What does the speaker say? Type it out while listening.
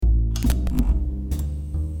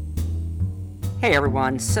Hey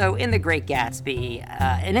everyone, so in The Great Gatsby,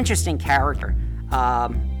 an interesting character,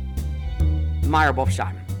 Meyer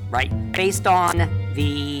Wolfsheim, right? Based on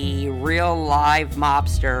the real live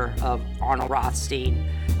mobster of Arnold Rothstein,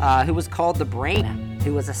 who was called the Brain,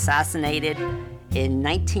 who was assassinated in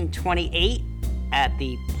 1928 at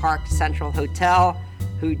the Park Central Hotel,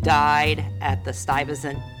 who died at the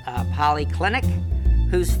Stuyvesant Polyclinic,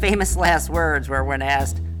 whose famous last words were when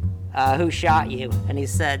asked, who shot you? And he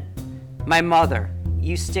said, my mother.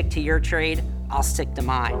 You stick to your trade, I'll stick to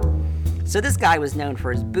mine. So this guy was known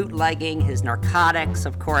for his bootlegging, his narcotics,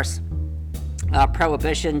 of course.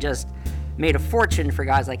 Prohibition just made a fortune for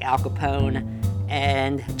guys like Al Capone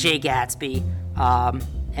and Jay Gatsby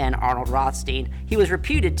and Arnold Rothstein. He was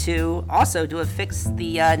reputed to also to have fixed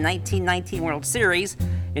the 1919 World Series.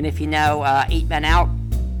 And if you know 8 Men Out,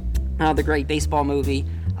 the great baseball movie,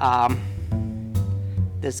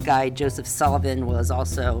 this guy, Joseph Sullivan, was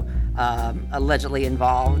also allegedly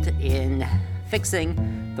involved in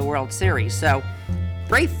fixing the World Series. So,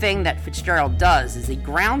 great thing that Fitzgerald does is he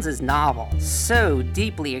grounds his novel so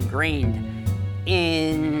deeply ingrained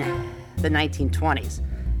in the 1920s.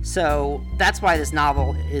 So that's why this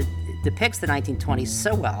novel depicts the 1920s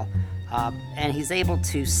so well, and he's able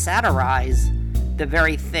to satirize the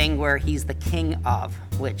very thing where he's the king of,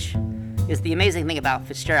 which is the amazing thing about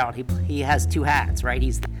Fitzgerald. He has two hats, right?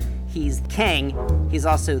 He's king. He's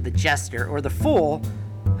also the jester or the fool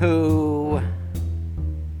who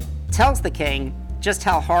tells the king just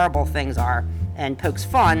how horrible things are and pokes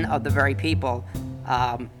fun of the very people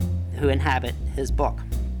who inhabit his book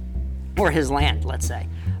or his land, let's say,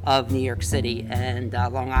 of New York City and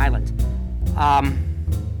Long Island.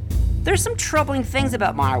 There's some troubling things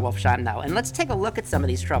about Meyer Wolfsheim, though, and let's take a look at some of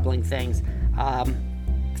these troubling things.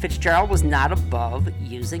 Fitzgerald was not above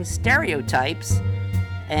using stereotypes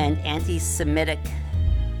and anti-Semitic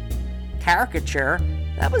caricature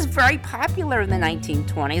that was very popular in the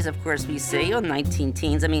 1920s. Of course, we see in 19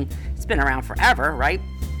 teens. I mean, it's been around forever, right?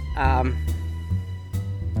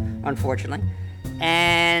 Unfortunately.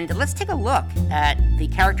 And let's take a look at the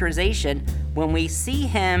characterization when we see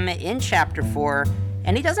him in Chapter 4,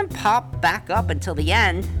 and he doesn't pop back up until the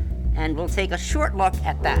end, and we'll take a short look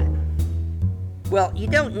at that. Well, you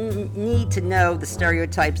don't need to know the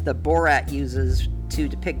stereotypes that Borat uses to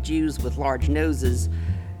depict Jews with large noses.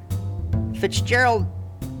 Fitzgerald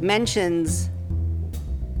mentions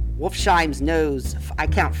Wolfsheim's nose, I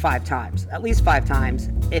count 5 times, at least 5 times.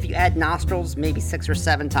 If you add nostrils, maybe 6 or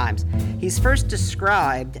 7 times. He's first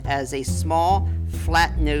described as a small,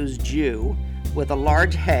 flat-nosed Jew with a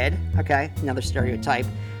large head, okay, another stereotype,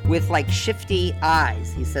 with like shifty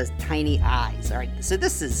eyes. He says tiny eyes. All right, so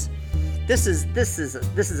this is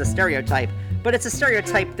a stereotype, but it's a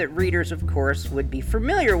stereotype that readers, of course, would be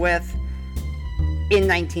familiar with in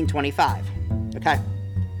 1925. Okay,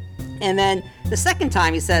 and then the second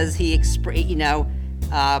time he says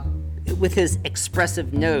with his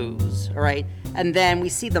expressive nose. All right, and then we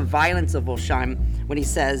see the violence of Wolfsheim when he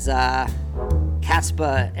says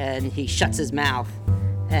Caspa and he shuts his mouth,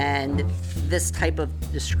 and this type of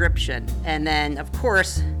description, and then of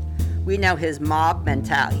course. We know his mob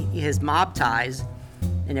mentality, his mob ties,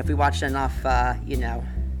 and if we watch enough,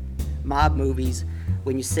 mob movies,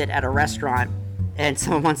 when you sit at a restaurant and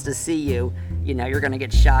someone wants to see you, you're going to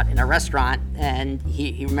get shot in a restaurant, and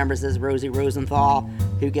he remembers this Rosie Rosenthal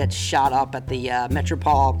who gets shot up at the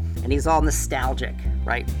Metropole, and he's all nostalgic,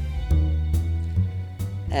 right?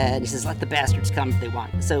 And he says, let the bastards come if they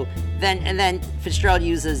want. So then Fitzgerald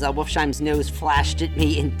uses Wolfsheim's nose flashed at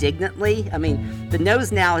me indignantly. I mean, the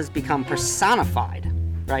nose now has become personified,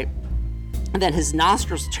 right? And then his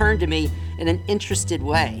nostrils turn to me in an interested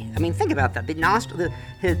way. I mean, think about that.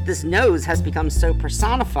 This nose has become so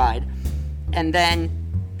personified. And then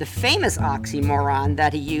the famous oxymoron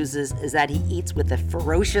that he uses is that he eats with a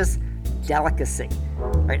ferocious delicacy,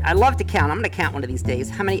 right? I love to count. I'm going to count one of these days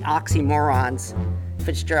how many oxymorons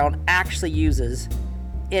Fitzgerald actually uses.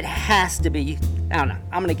 It has to be, I don't know,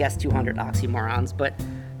 I'm going to guess 200 oxymorons, but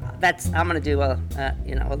I'm going to do a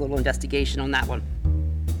little investigation on that one.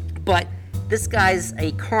 But this guy's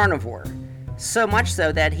a carnivore, so much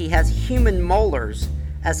so that he has human molars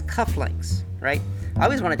as cufflinks, right? I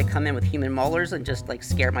always wanted to come in with human molars and just like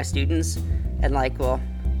scare my students and like, well,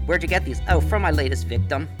 where'd you get these? Oh, from my latest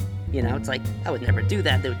victim. It's like, I would never do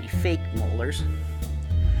that. They would be fake molars.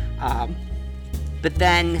 But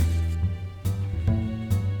then,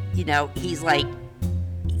 he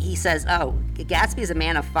says, oh, Gatsby's a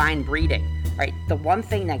man of fine breeding, right? The one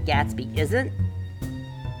thing that Gatsby isn't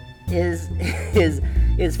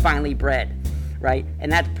is finely bred, right?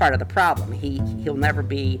 And that's part of the problem.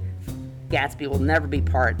 Gatsby will never be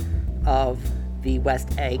part of the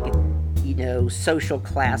West Egg, social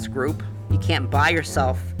class group. You can't buy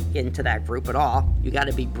yourself into that group at all. You got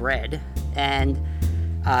to be bred. And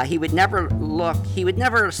he would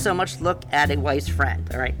never so much look at a wife's friend,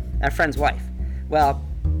 all right, a friend's wife. Well,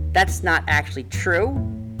 that's not actually true,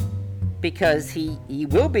 because he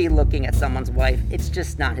will be looking at someone's wife. It's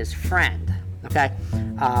just not his friend, okay?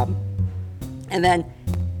 And then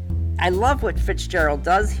I love what Fitzgerald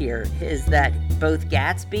does here is that both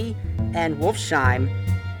Gatsby and Wolfsheim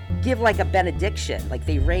give like a benediction, like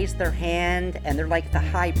they raise their hand and they're like the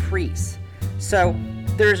high priest. So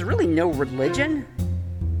there's really no religion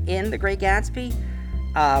in The Great Gatsby.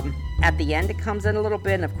 At the end it comes in a little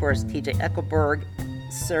bit, and of course T.J. Eckleburg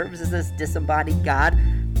serves as this disembodied god.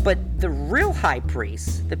 But the real high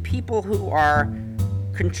priests, the people who are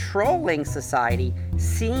controlling society,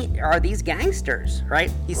 are these gangsters,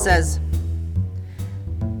 right? He says,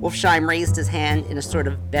 Wolfsheim raised his hand in a sort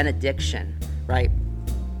of benediction, right?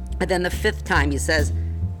 And then the fifth time he says,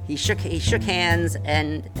 he shook hands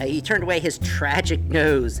and he turned away his tragic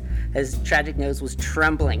nose. His tragic nose was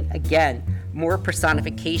trembling. Again, more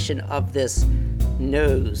personification of this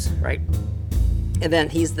nose, right? And then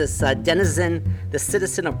he's this denizen, the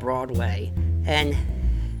citizen of Broadway. And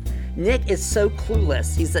Nick is so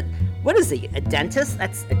clueless. He's what is he, a dentist?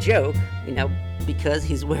 That's a joke, because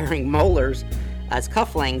he's wearing molars as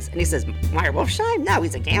cufflinks. And he says, Meyer Wolfsheim? No,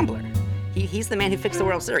 he's a gambler. He's the man who fixed the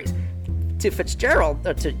World Series. To Fitzgerald,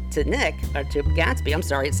 or to Nick, or to Gatsby, I'm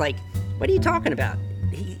sorry, it's like, what are you talking about?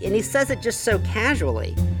 And he says it just so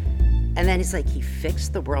casually. And then he's like, he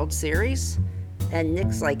fixed the World Series? And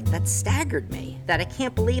Nick's like, that staggered me, that I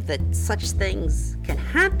can't believe that such things can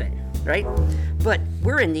happen, right? But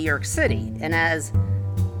we're in New York City, and as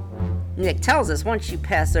Nick tells us, once you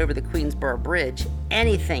pass over the Queensboro Bridge,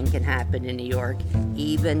 anything can happen in New York,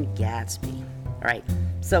 even Gatsby, all right?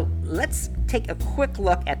 So let's take a quick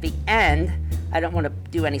look at the end. I don't want to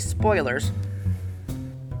do any spoilers.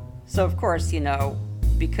 So of course,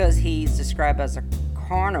 because he's described as a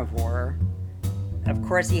carnivore, of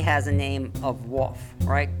course he has a name of Wolf,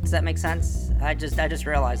 right? Does that make sense? I just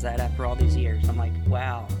realized that after all these years. I'm like,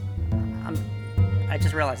 wow. I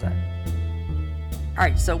just realized that. All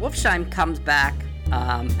right, so Wolfsheim comes back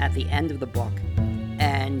at the end of the book,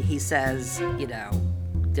 and he says,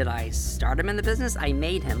 did I start him in the business? I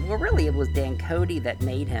made him. Well, really, it was Dan Cody that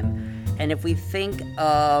made him. And if we think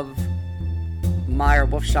of Meyer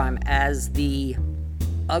Wolfsheim as the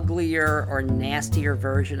uglier or nastier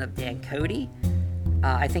version of Dan Cody,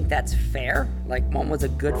 I think that's fair. Like, one was a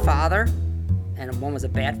good father and one was a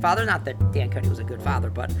bad father. Not that Dan Cody was a good father,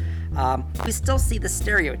 but we still see the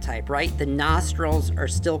stereotype, right? The nostrils are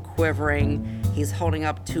still quivering. He's holding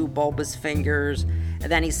up two bulbous fingers.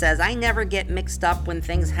 And then he says, I never get mixed up when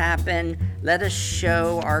things happen. Let us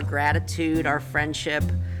show our gratitude, our friendship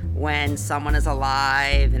when someone is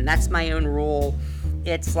alive. And that's my own rule.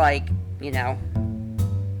 It's like, you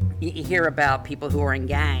hear about people who are in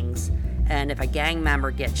gangs. And if a gang member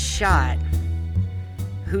gets shot,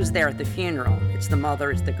 who's there at the funeral? It's the mother,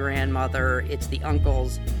 it's the grandmother, it's the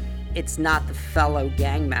uncles. It's not the fellow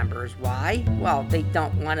gang members. Why? Well, they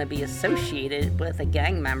don't want to be associated with a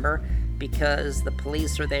gang member because the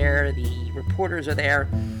police are there, the reporters are there.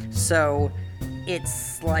 So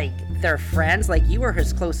it's like they're friends, like you were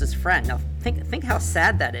his closest friend. Now think how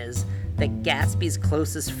sad that is, that Gatsby's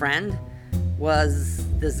closest friend was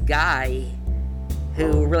this guy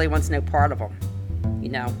who really wants no part of him,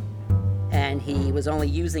 and he was only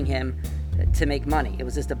using him to make money. It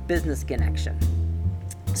was just a business connection.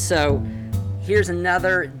 So here's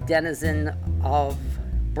another denizen of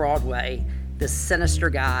Broadway, this sinister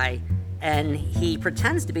guy, and he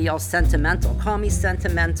pretends to be all sentimental. Call me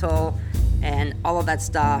sentimental and all of that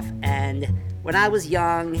stuff. And when I was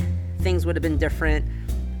young, things would have been different,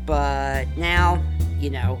 but now, you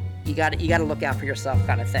got to look out for yourself,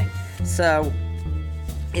 kind of thing. So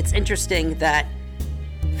it's interesting that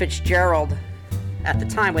Fitzgerald at the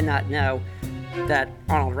time would not know that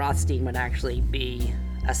Arnold Rothstein would actually be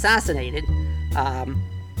assassinated.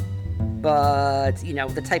 But,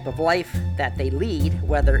 the type of life that they lead,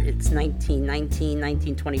 whether it's 1919,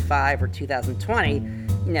 1925, or 2020,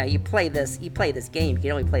 you play this game. You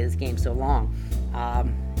can only play this game so long.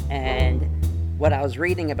 And what I was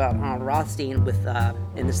reading about Arnold Rothstein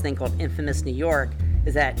in this thing called Infamous New York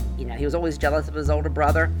is that, he was always jealous of his older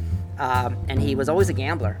brother, and he was always a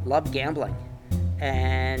gambler, loved gambling,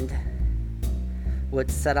 and would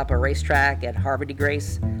set up a racetrack at Harvey de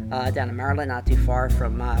Grace down in Maryland, not too far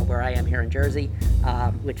from where I am here in Jersey,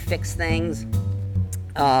 would fix things,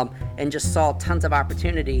 and just saw tons of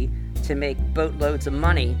opportunity to make boatloads of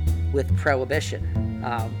money with prohibition.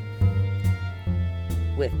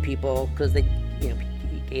 with people because they, he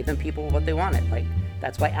gave them people what they wanted. Like,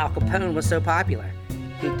 that's why Al Capone was so popular.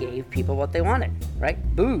 He gave people what they wanted, right?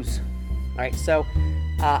 Booze. All right, so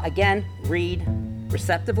again, read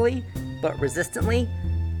receptively but resistantly.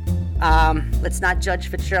 Let's not judge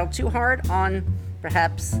Fitzgerald too hard on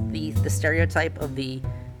perhaps the stereotype of the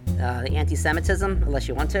anti-Semitism, unless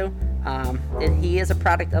you want to. He is a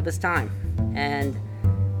product of his time, and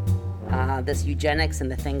this eugenics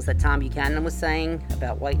and the things that Tom Buchanan was saying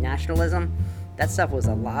about white nationalism, that stuff was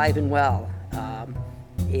alive and well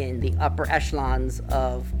in the upper echelons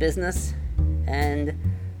of business and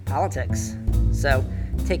politics. So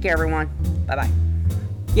take care, everyone. Bye-bye.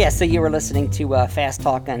 Yeah, so you were listening to Fast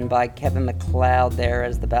Talkin' by Kevin MacLeod there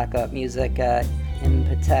as the backup music.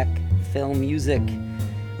 Impetech Film Music,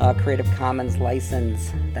 Creative Commons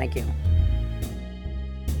license. Thank you.